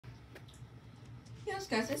Yes,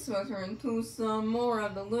 guys, this is we're into some more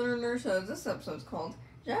of the Lunar and Earth Show. This episode's called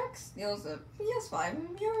Jack Steals a PS5 in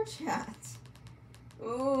VR Chat.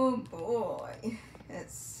 Oh boy, it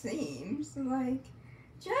seems like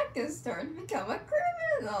Jack is starting to become a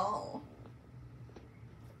criminal.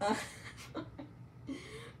 Am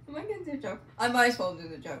I gonna do a joke? I might as well do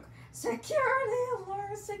the joke. Security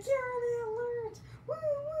alert! Security alert! Woo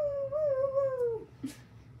woo woo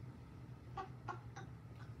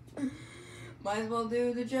woo! Might as well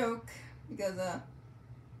do the joke because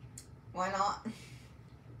why not?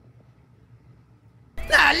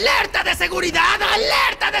 ¡Alerta de seguridad!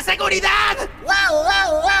 ¡Alerta de seguridad! ¡Wow,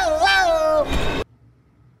 wow, wow, wow!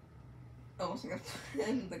 Almost got to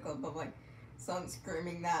end the clip of like someone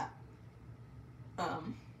screaming that.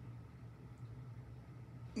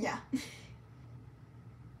 Yeah.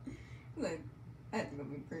 Like, I think it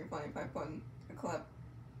would be pretty funny if I put in a clip.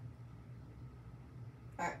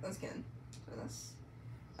 Alright, let's get into this.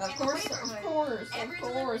 Of course,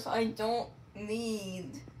 I don't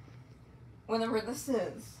need whatever this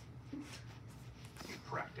is. You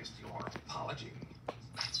practiced your apology.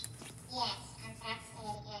 Yes, I'm practicing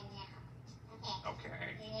it again now. Okay.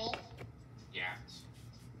 You ready? Yes.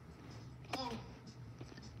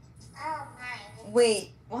 Oh my.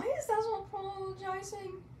 Wait, why is Dazzle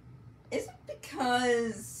apologizing? Is it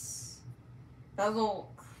because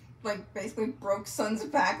Dazzle, like, basically broke Sun's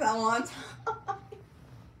back that one time?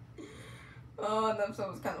 Oh, that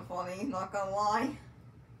episode was kind of funny, not gonna lie.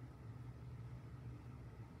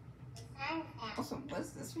 Also, what's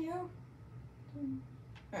this video?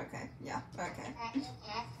 Okay, yeah, okay. I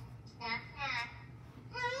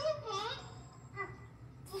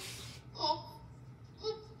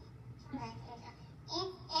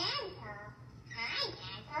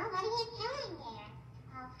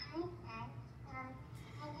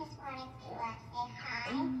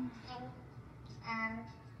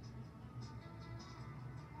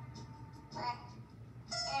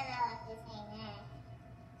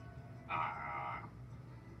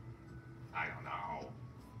don't know.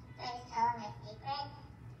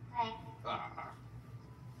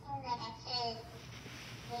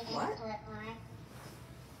 What?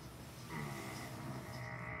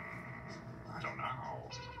 I don't know.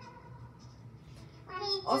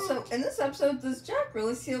 Also, in this episode, does Jack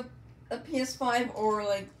really see a PS5, or,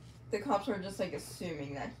 like, the cops are just, like,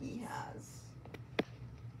 assuming that he has?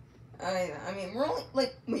 I mean, we're only,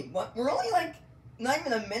 like, wait, what? We're only, like, not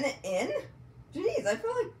even a minute in? Jeez, I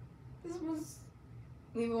feel like this was,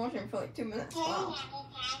 we've been watching for, like, 2 minutes. Wow.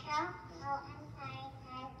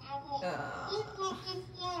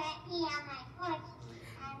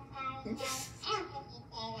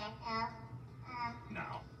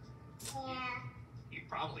 No. Yeah. You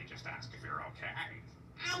probably just asked if you're okay.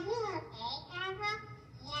 Are you okay, Grandma?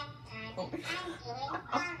 Yes, I'm doing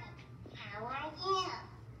fine. How are you?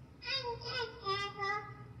 I'm good, Grandma.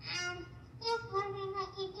 Just wondering what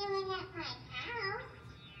you're doing at my house.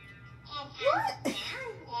 And What? I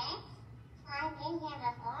found it. I've been here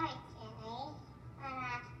before, actually.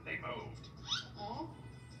 But, They moved. did?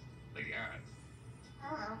 They did.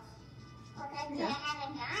 Oh. Well, then Yeah. I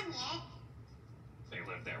haven't gone yet. They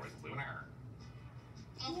lived there with Lunar.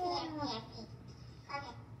 I see.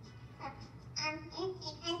 Okay. It's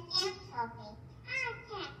because Aunt told me. Oh,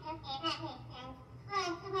 yeah. Okay, that makes sense.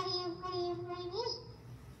 Alright, so what do you need? May I come in?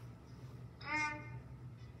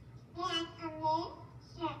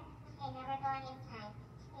 Sure. Okay, now we're going inside.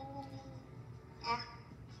 I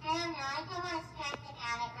don't know. I don't want to stress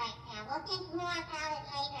about it right now. We'll think more about it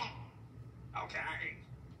later. Okay.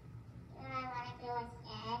 You know what I want to do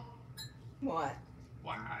instead? What?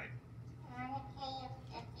 Why? I want to play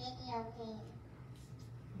a video game.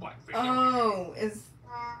 What video? Oh, is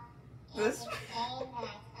Well, This- it's a game that I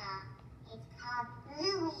saw. It's called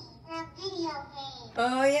Bluey, the video game.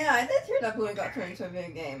 Oh yeah, I did hear that Bluey got turned into a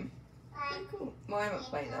video game. But Pretty cool. Well, I haven't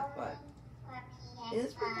played it, but it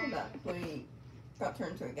is pretty cool that Bluey got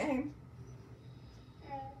turned into a game. I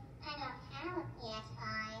don't have a PS5,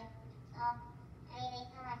 so maybe they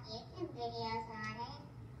can watch YouTube videos on it.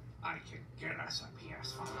 I could get us a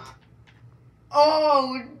PS5.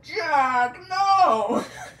 Oh, Jack, no!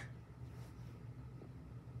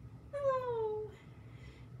 No.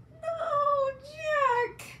 No,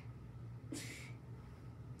 Jack!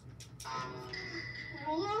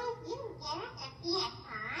 Really? You can get us a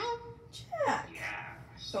PS5? Jack!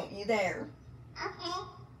 Yes. Don't you dare. Okay,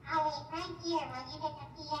 I'll wait right here while you get the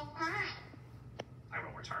PS5. I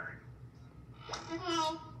will return.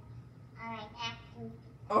 Okay. Alright, back to...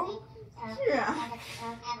 Oh, So, yeah. have a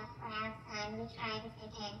proud son. We try this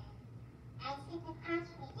again. I see the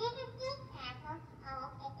country. Take a seat, Apple.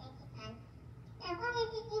 Oh, okay, thank you, son. Now,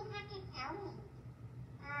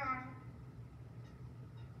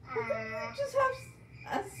 Jack just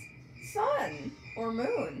have a sun or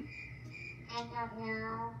moon? I don't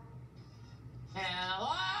know.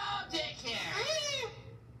 Hello, daycare.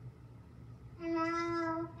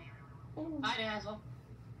 Hello. Hi, Dazzle.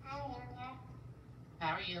 Hi, Lunar.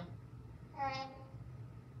 How are you? Good.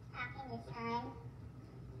 Talking to son.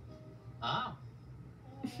 Oh,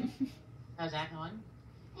 how's that going?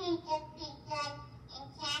 He just begun and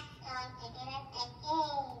Jack's going to get us a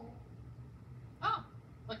game. Oh,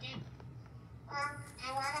 what game? Well,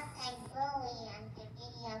 I want to play Bully on the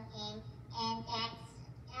video game, and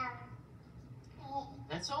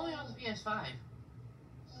That's only on the PS5.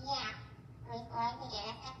 yeah, we're going to get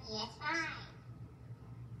us a PS5.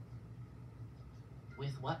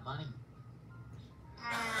 With what money? I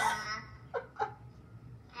don't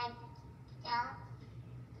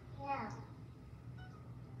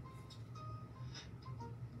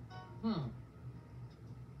know.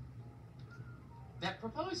 That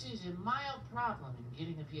proposes a mild problem in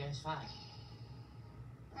getting a PS5. Well,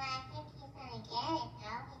 I think he's going to get it,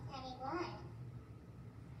 though. He said he would.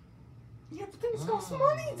 Yeah, but things cost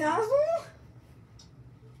money, Dazzle.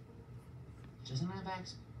 Doesn't have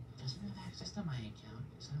access to my account.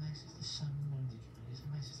 Doesn't have access to Sun and Moon's account. Doesn't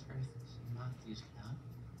have access to Earth's Monty's account.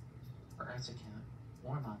 Or Earth's account.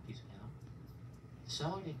 Or Monty's account. So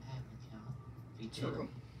I didn't have an account. If he did, True.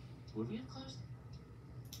 would we have closed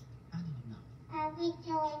it? I don't even know. Are we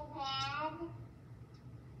doing bad?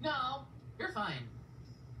 No, you're fine.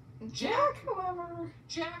 Jack, however.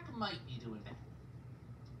 Jack might be doing that.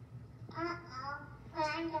 Uh-oh. But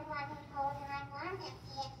I'm the one who told him I wanted a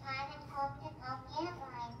PS5 and told him to go get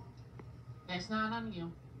one. That's not on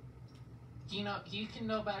you. He can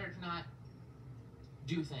know better to not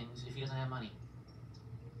do things if he doesn't have money.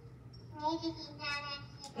 Maybe he's not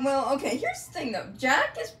actually... Well, okay, here's the thing, though.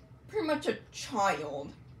 Jack is pretty much a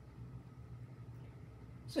child.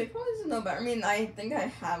 So he probably doesn't know better. I mean, I think I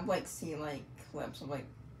have, like, seen, like, clips of, like,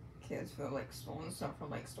 kids who have, like, stolen stuff from,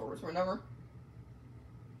 like, stores or whatever.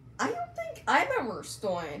 I don't think I've ever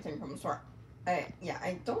stolen anything from a store. I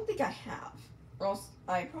don't think I have. Or else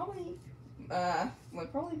I probably,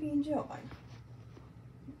 would probably be in jail by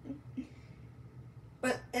now.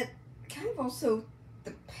 But it kind of also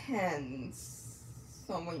depends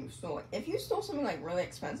on when you stole it. If you stole something, like, really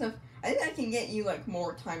expensive, I think I can get you, like,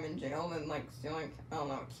 more time in jail than, like, stealing, I don't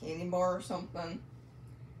know, a candy bar or something.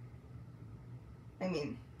 I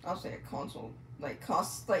mean, I'll say a console, like,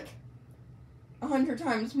 costs, like, 100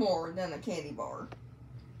 times more than a candy bar,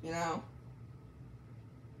 you know?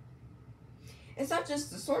 It's not just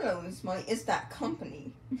the store that loses money, it's that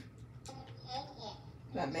company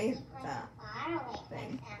that made that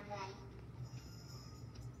thing.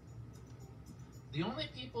 The only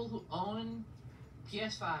people who own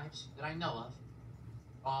PS5s that I know of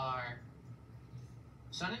are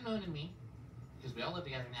Sun and Moon and me, because we all live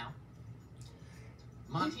together now.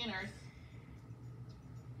 Monty and Earth.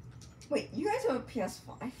 Wait, you guys have a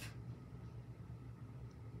PS5?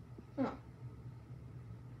 Huh.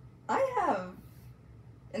 I have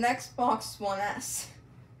an Xbox One S.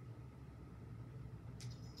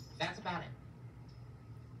 That's about it.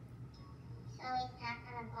 So he's not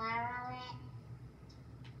going to borrow it?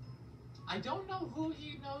 I don't know who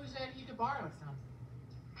he knows that he could borrow it from.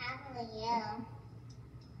 Probably you.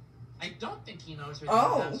 I don't think he knows where the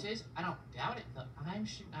Oh. house is. I don't doubt it, though.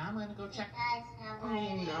 I'm gonna go check. He does know where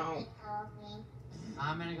it is, no. he told me.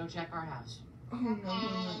 I'm gonna go check our house. Oh, no.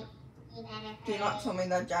 Okay. You better Do not hurry. tell me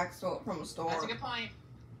that Jack stole it from a That's store. a good point.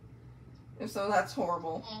 If so, that's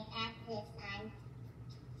horrible. Exactly, son.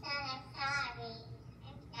 Son, I'm sorry.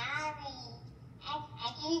 I'm sorry. I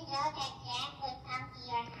didn't know that Jack would come to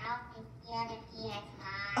your house and steal the PS5.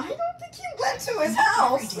 I don't think he went to his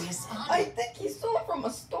house. Every day is fun. I think he stole it from a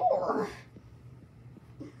store.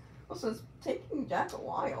 Also, it's taking Jack a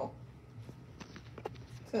while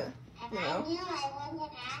to, If you I know. knew, I wouldn't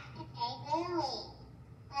have asked to play Bully.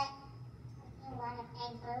 But if you want to play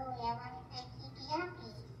Bully, I want to play Keepy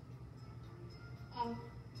Uppy.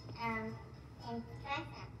 And dress up.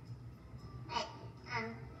 But,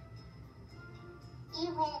 you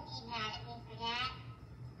wouldn't be mad at me for that.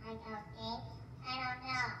 I don't think. I don't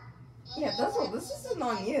know. Yeah, Dazzle, this isn't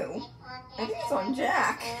on you. I think it's on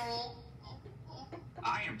Jack.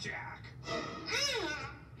 I am Jack.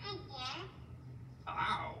 Hi, Jack.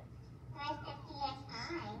 Hello. Where's the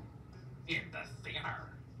PS5? In the theater.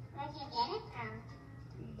 Where'd you get it from?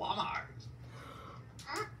 Walmart.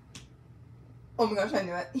 Oh my gosh, I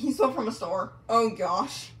knew it. He stole from a store. Oh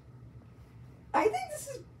gosh. I think this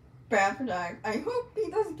is bad for Jack. I hope he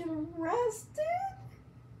doesn't get arrested.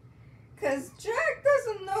 Because Jack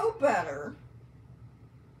doesn't know better.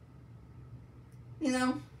 You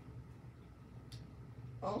know?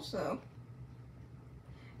 also,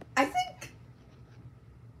 I think,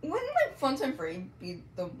 wouldn't like Funtime Freddy be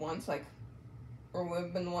the ones like, or would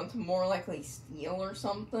have been the one to more likely steal or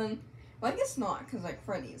something? Well, I guess not, because like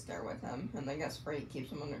Freddy is there with him, and I guess Freddy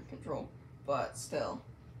keeps him under control. But still,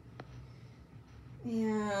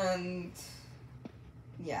 and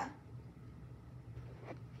yeah,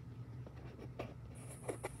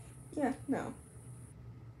 no,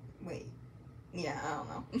 wait, yeah, I don't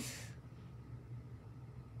know.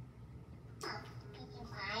 Did you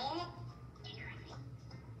buy it?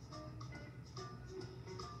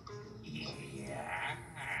 Yeah.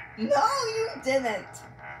 No, you didn't.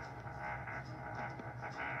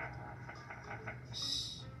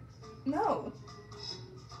 No,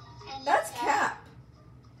 that's Cap.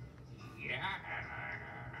 Yeah.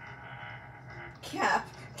 Cap,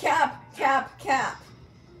 Cap, Cap, Cap.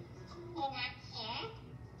 You're not sure?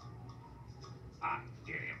 I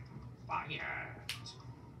didn't buy it.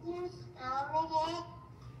 You stole it?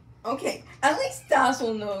 Okay, at least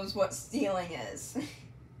Dazzle knows what stealing is.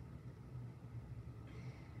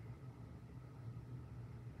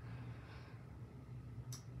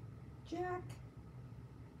 Jack,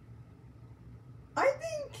 I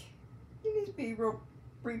think you need to be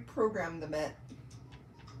reprogrammed a bit.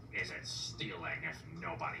 Is it stealing if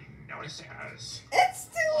nobody notices? It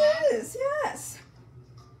still is, yes.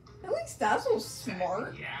 At least Dazzle's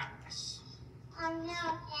smart. Yes. Oh no,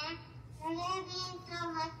 Jack. You're gonna be in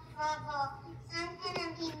so much trouble. I'm gonna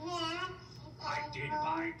be mad. I did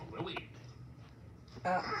buy Bluey.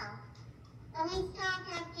 Oh. But we still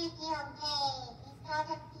have video games. We still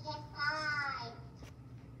have PS5.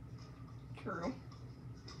 True.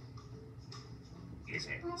 Is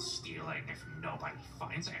it stealing if nobody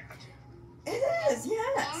finds it? It is,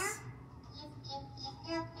 yes. You still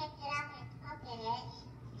pick it up and pocket it.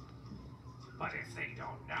 But if they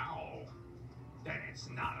don't know, then it's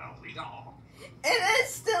not illegal. It is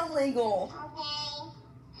still legal. Okay.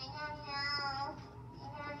 I don't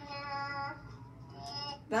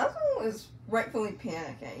know. Dazzle is rightfully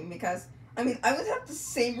panicking because, I mean, I would have the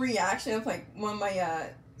same reaction if, like, one of my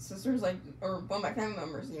sisters, like, or one of my family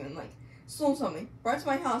members even, like, stole something, brought it to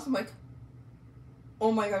my house. I'm like,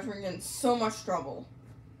 oh my gosh, we're in so much trouble.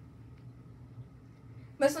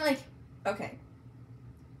 But it's like, okay,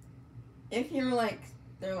 if you're like,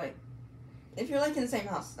 they're like, if you're like in the same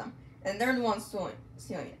house as them, and they're the ones stealing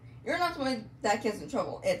it, you're not the one that gets in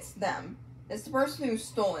trouble. It's them. It's the person who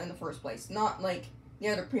stole it in the first place, not like the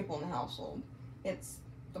other people in the household. It's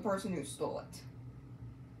the person who stole it.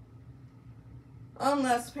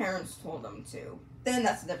 Unless parents told them to. Then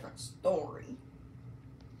that's a different story.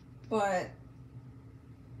 But,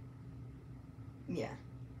 yeah.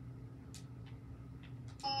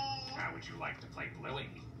 How would you like to play Bluey?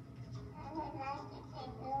 I would like to play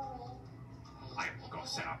Bluey. I will go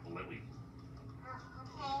set up Bluey. Oh,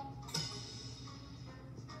 okay.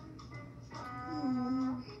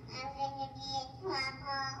 I'm gonna be in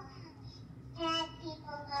trouble. Bad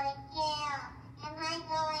people go to jail. Am I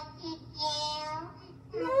going to jail?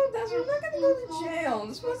 No, Dazzle, you're not gonna go to jail.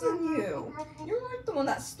 This wasn't you. You weren't the one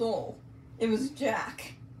that stole. It was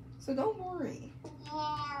Jack. So don't worry.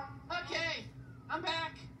 Yeah. Okay, I'm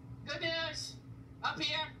back. Good news. Up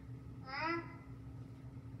here. Huh?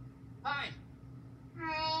 Hi.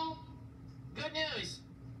 Hi. Good news.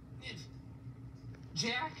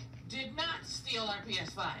 Jack did not steal our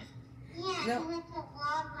PS5. Yeah, No. he went to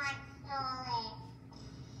Walmart and stole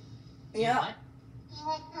it. Yeah. What? He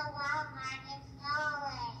went to Walmart and stole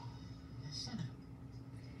it. Son of-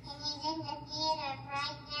 And he's in the theater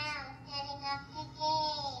right now setting up the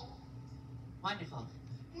game. Wonderful.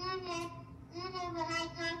 Nana, when I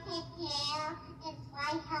go to jail, it's why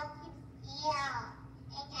help him steal.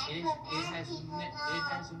 And that's It what bad has people it do.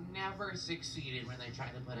 has never succeeded when they try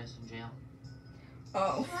to put us in jail.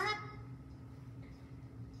 Oh. What?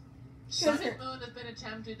 Sun and Moon have been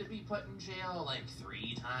attempted to be put in jail like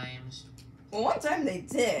 3 times. Well, one time they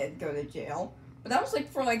did go to jail, but that was like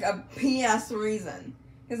for like a BS reason.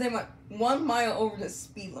 Because they went 1 mile over the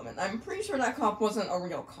speed limit. I'm pretty sure that cop wasn't a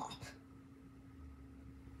real cop.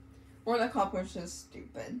 Or that cop was just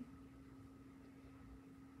stupid.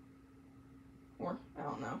 Or, I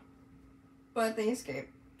don't know. But they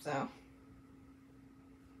escaped, so.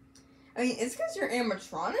 I mean, it's because you're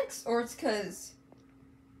animatronics, or it's because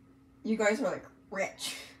you guys are, like,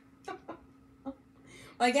 rich.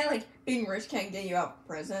 Like, again, like, being rich can't get you out of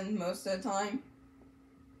prison most of the time.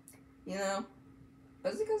 You know?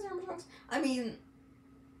 But is it because they're animatronics? I mean,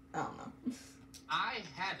 I don't know. I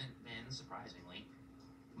haven't been, surprisingly.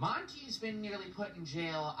 Monty's been nearly put in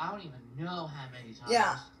jail. I don't even know how many times.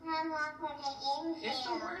 Yeah. How long were they in If the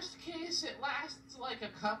jail? worst case, it lasts like a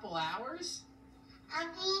couple hours. I'll be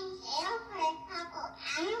in jail for a couple hours.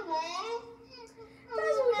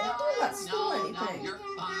 That's what you do, not steal No, anything. you're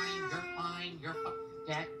fine. You're fine. You're fine.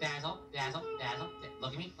 Dazzle.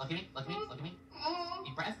 Look at me. Look at me. Look at me. Look at me.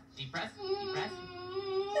 Deep breath. Deep breath. Deep breath.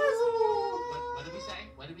 Dazzle. What did we say?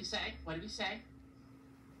 What did we say? What did we say?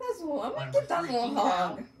 Dazzle, I'm When gonna we're give Dazzle a freaking hug.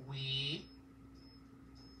 out, we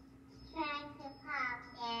Trying to calm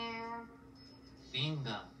down.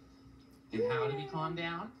 bingo. And how do we calm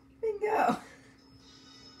down? Bingo.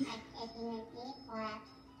 By taking a deep breath.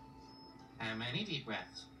 How many deep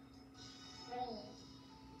breaths? 3.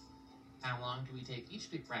 How long do we take each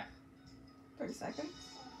deep breath? 30 seconds.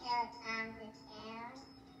 Until it calms us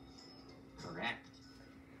down. Correct.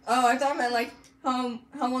 Oh, I thought I meant like how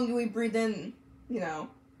long do we breathe in? You know,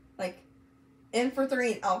 like in for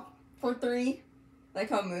 3, out for 3, like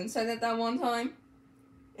how Moon said it that one time.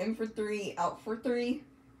 In for 3, out for 3.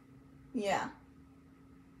 Yeah.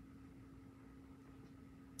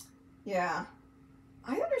 Yeah.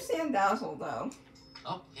 I understand Dazzle though.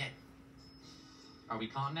 Okay. Are we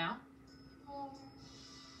calm now?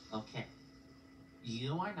 Yeah. Okay.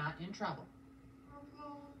 You are not in trouble.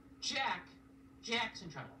 Okay. Jack's in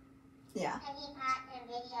trouble. Yeah. And he bought the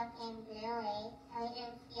video game Bluey, so he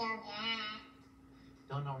didn't steal that.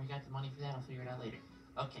 Don't know where he got the money for that. I'll figure it out later.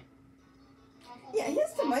 Okay. Yeah, he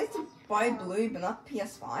has the money to buy Bluey, but not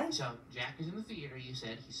PS5. So Jack is in the theater. You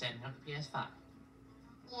said he's setting up the PS5.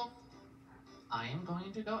 Yes. I am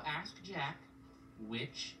going to go ask Jack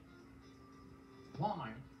which Walmart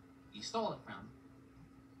he stole it from,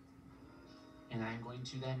 and I'm going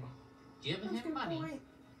to then give That's a him good money point.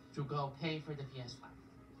 to go pay for the PS5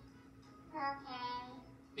 Okay.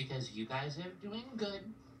 because you guys are doing good,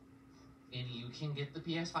 and you can get the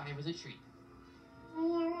PS5 as a treat.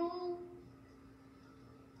 Really?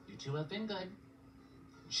 You two have been good.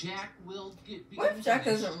 Jack will be What if Jack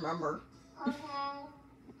punished. doesn't remember? Okay.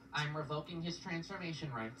 I'm revoking his transformation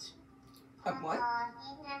rights. Of what? Oh,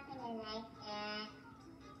 he's not gonna like that.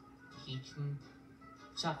 He can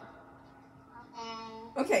suffer.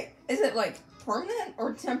 Okay. Okay, is it like permanent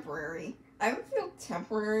or temporary? I would feel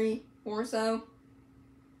temporary more so.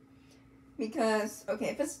 Because, okay,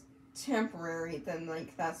 if it's temporary, then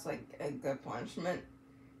like that's like a good punishment.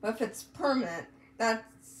 But if it's permanent, that's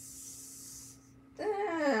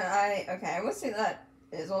I would say that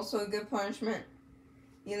is also a good punishment.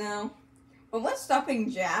 You know? But what's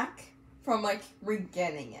stopping Jack from like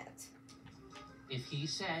regaining it? If he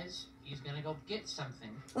says he's gonna go get something,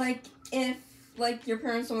 Like if like your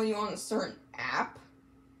parents don't want you on a certain app.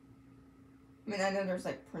 I mean, I know there's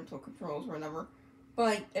like parental controls or whatever. But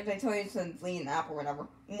like if they tell you to delete an app or whatever,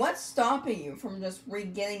 what's stopping you from just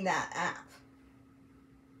regaining that app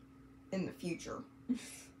in the future?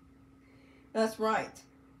 That's right.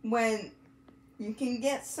 When you can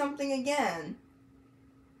get something again,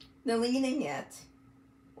 deleting it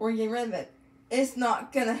or getting rid of it is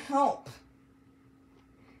not gonna help.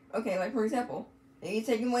 Okay, like for example, maybe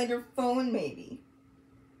taking away their phone, maybe.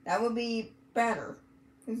 That would be better.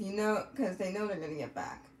 Because they know they're gonna get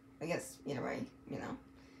back. I guess, either way, you know.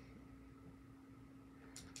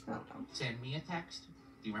 I don't know. send me a text.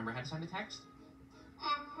 Do you remember how to send a text?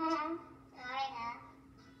 Uh-huh. Sorta.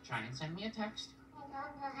 Try and send me a text. I don't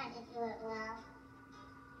know how to do it well.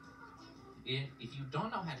 If you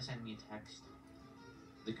don't know how to send me a text,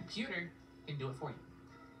 the computer can do it for you.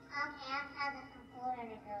 Okay, I'll tell the computer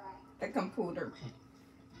to do it. The computer. Okay.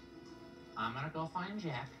 I'm gonna go find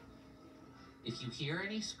Jack. If you hear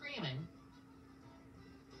any screaming,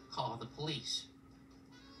 call the police.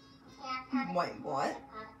 Okay, I'll tell the Wait, computer what? to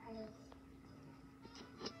call the police.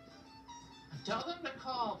 Tell them to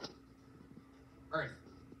call Earth.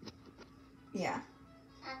 Yeah.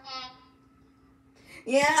 Okay.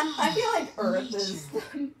 Yeah, I feel like Earth is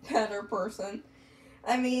the better person.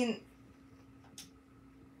 I mean...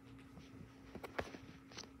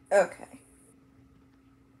 Okay.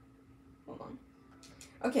 Hold on.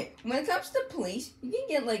 Okay, when it comes to police, you can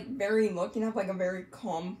get, like, you can have, like, a very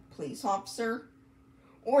calm police officer.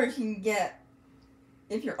 Or you can get,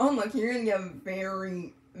 if you're unlucky, you're gonna get a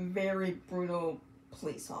very, very brutal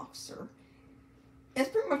police officer. It's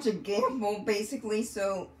pretty much a gamble, basically,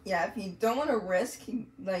 so, yeah, if you don't want to risk,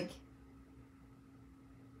 like,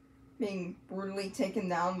 being brutally taken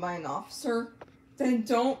down by an officer, then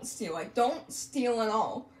don't steal. Like, don't steal at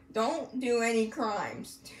all. Don't do any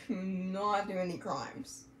crimes. Do not do any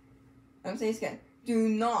crimes. I'm saying this again. Do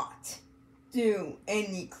not do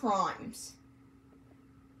any crimes.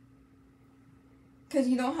 because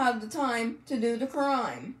you don't have the time to do the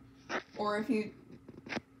crime. Or if you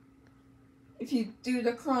do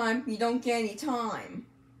the crime, you don't get any time.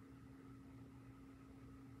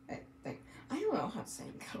 I don't know how the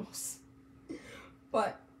saying goes.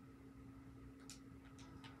 But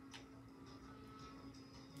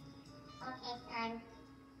Okay, son.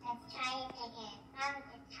 Let's try it again. From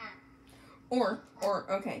the top. or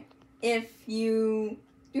okay, if you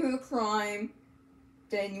do the crime,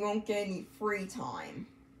 then you won't get any free time.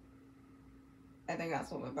 I think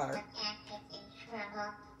that's a little bit better. The cat is in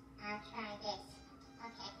trouble. I'll try this.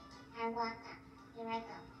 Okay, I walk up. Here I go.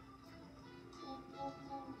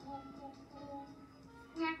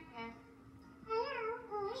 Knock, knock. Hello,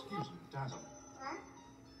 who is Excuse me, Dazzle. What?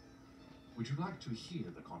 Would you like to hear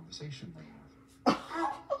the conversation they have?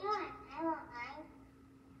 Oh, sure. I won't mind.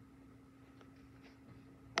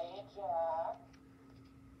 Hey, Jack.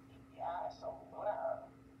 Yeah, so Lunar.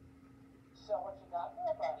 So what you got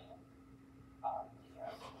there, buddy?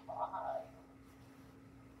 Yes, fine.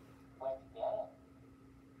 Where'd you get it?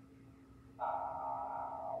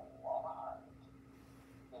 Walmart.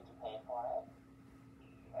 Did you pay for it?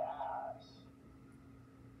 Yes.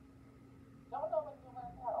 Don't know what you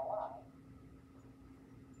learned how to lie.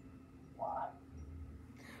 What?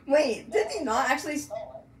 Wait, did he not actually?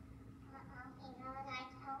 Uh-oh, he knows I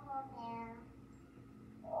told him.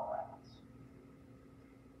 Rats.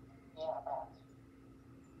 Yeah, rats.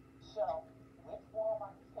 So, which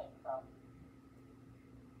Walmart you take from?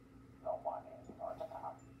 The one in Antarctica.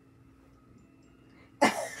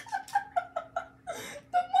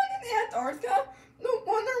 The one in Antarctica? No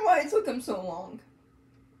wonder why it took him so long.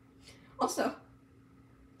 Also,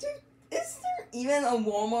 dude, is there even a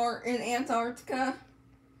Walmart in Antarctica?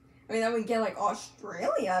 I mean, I would get like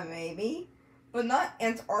Australia maybe, but not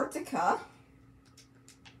Antarctica.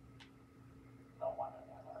 The one in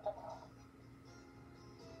Antarctica.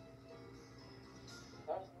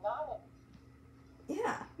 There's not a...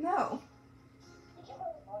 Yeah, no. Did you go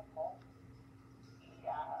to the North Pole?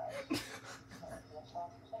 Yes. That's what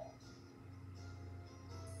I'm saying.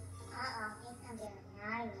 Uh-oh, he's under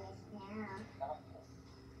my list now. Okay.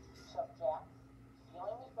 So, Jack,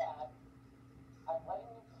 stealing is bad. I'm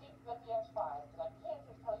letting you keep the PS5, because I can't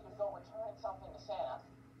just tell you to go return something to Santa.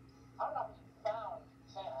 I don't know if you found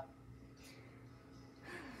Santa.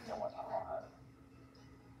 It was hard.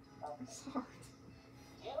 Okay. It's hard.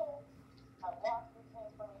 You have lost your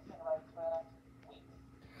transformation rights for the next week.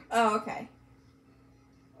 Oh, okay.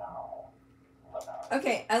 No. Lunar.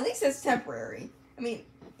 Okay, at least it's temporary. I mean,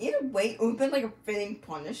 either way, it would have been like a fitting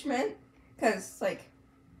punishment, because like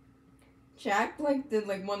Jack like did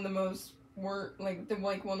like one of the most one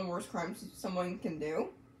of the worst crimes someone can do.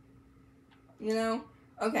 You know?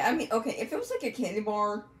 Okay, I mean, okay, if it was like a candy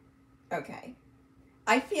bar, okay.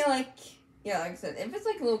 I feel like, yeah, like I said, if it's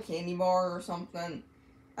like a little candy bar or something,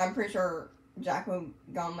 I'm pretty sure Jack would have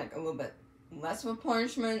gotten like a little bit less of a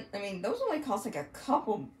punishment. I mean, those only cost like a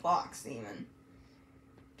couple bucks even.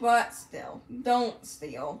 But still, don't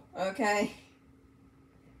steal, okay?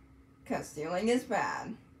 Because stealing is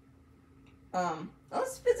bad.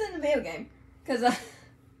 Let's fit in the video game. Because,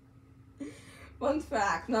 fun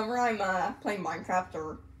fact, whenever I'm playing Minecraft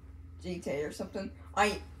or GTA or something,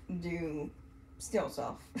 I do steal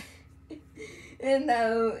stuff. in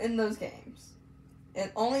those games.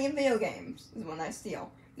 And only in video games is when I steal.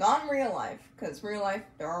 Not in real life, because real life,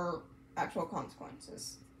 there are actual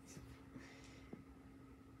consequences.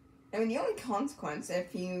 I mean, the only consequence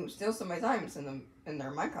if you steal somebody's items in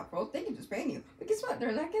their Minecraft world, they can just ban you. But guess what?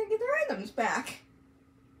 They're not gonna get their items back.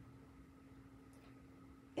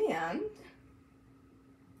 And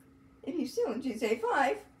if you steal in GTA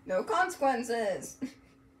 5, no consequences.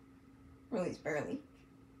 Or at least barely.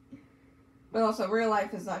 But also, real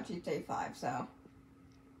life is not GTA 5, so.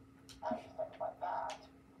 How do you think about that?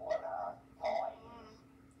 Lunar. Toys.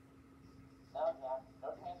 No, Jack. No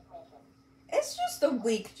transformation. It's just a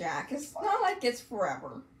week, Jack. It's not like it's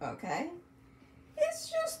forever, okay? It's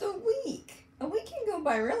just a week. A week can go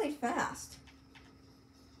by really fast.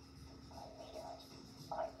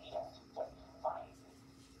 I need it to be funny.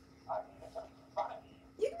 I need it to be funny.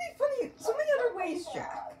 You can be funny so many other ways,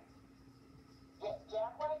 Jack. Yeah,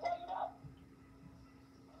 Jack, what I tell you now?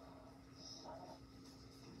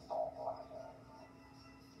 Don't lie.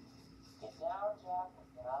 Get down, Jack.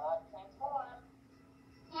 You're not allowed to transform.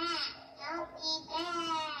 Dad, don't be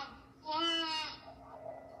bad. Dad.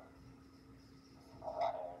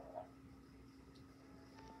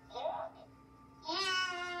 Jack!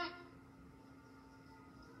 Dad.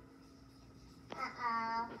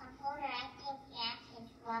 Uh-oh, computer, I think Jack's in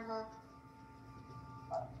trouble.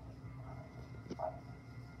 I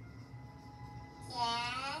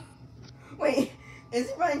Is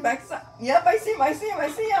he running back? Yep, I see him. I see him. I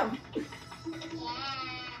see him. Yeah.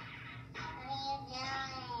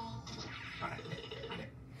 What are you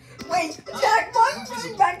doing? Wait, Jack, why are you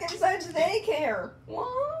running back inside the daycare?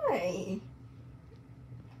 Why?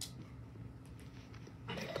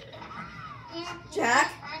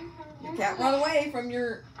 Jack, you can't run away from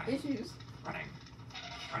your issues. Running.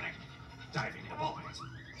 Diving in the ball pit.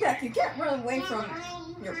 Jack, you can't run away from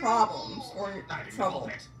your problems or your Diving in the ball trouble.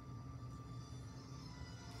 pit.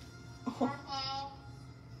 Oh,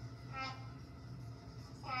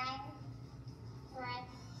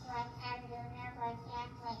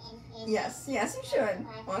 yes, yes, you should.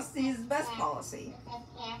 Honesty is the best policy.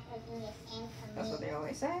 That's what they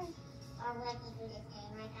always say. Or would he do the same?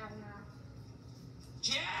 I don't know.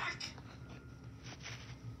 Jack!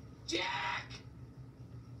 Jack!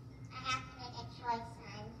 I have to make a choice, son.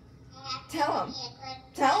 I have to Tell him. be a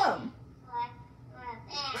good Tell him. or a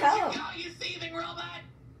bad. Tell Where'd him. you go, you thieving robot? I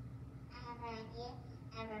have an idea.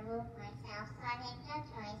 I remove myself, so I make no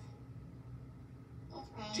choice. This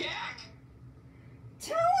way. Jack!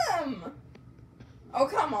 Tell him. Oh,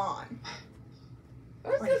 come on.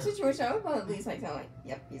 What's the situation? I would at least like sound like,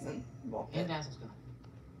 yep, he's in the ball pit. And Dazzle's gone.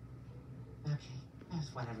 Okay, that's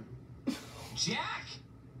whatever. Jack!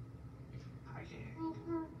 Hiding.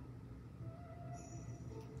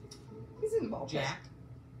 He's in the ball pit. Jack?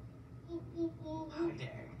 Hiding.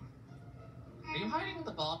 Are you hiding in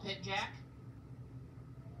the ball pit, Jack?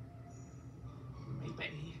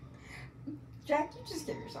 Maybe. Jack, you just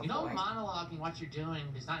give yourself You know, away. monologuing what you're doing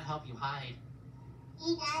does not help you hide.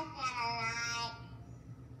 He does that a lot.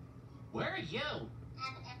 Where are you? Up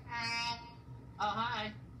the front. Oh,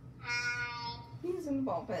 hi. Hi. He's in the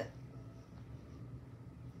ball pit.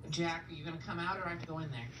 Jack, are you gonna come out or I have to go in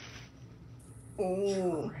there?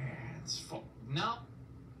 Ooh. Transform. No.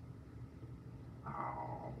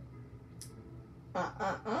 Oh.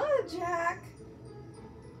 Jack.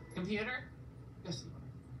 Computer? Yes.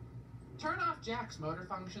 Turn off Jack's motor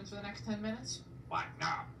functions for the next 10 minutes. What? No.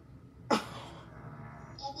 Is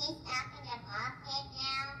he stuck in the ball pit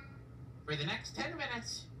now? For the next 10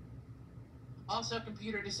 minutes. Also,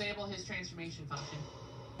 computer, disable his transformation function.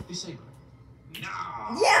 Disable it. No.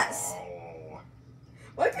 Yes!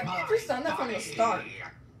 Why couldn't you My have just done that from the body. start? It's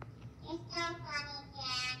so funny,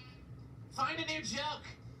 Jack. Find a new joke.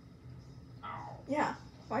 Oh. Yeah.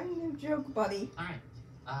 Find a new joke, buddy. Alright.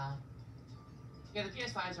 Yeah, the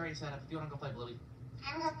PS5's already set up. If you want to go play Bluey.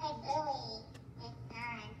 I'm gonna play Billy this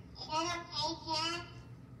time. Is that okay, Jack?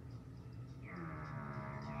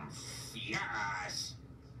 Yes.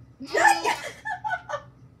 Jack!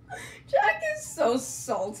 Jack is so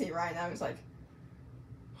salty right now. He's like,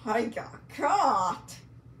 I got caught.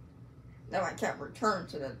 Now I can't return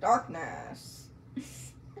to the darkness. I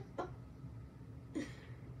think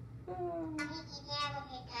you have a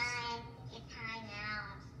good time. Good time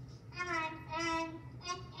out. Come on, son.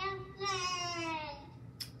 Let's go play.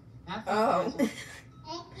 Have fun, Oh. Dazzle.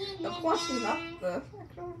 Thank you, The Nana. plushing up the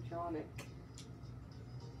electronic.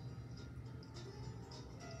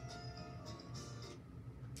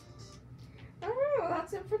 Alright, well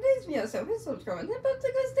that's it for today's video. So hit subscribe and hit the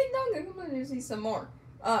guys ding dong. I'm going to see some more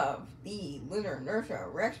of the Lunar and Earth Show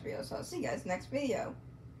reaction video. So I'll see you guys next video.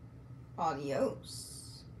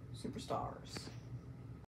 Adios, superstars.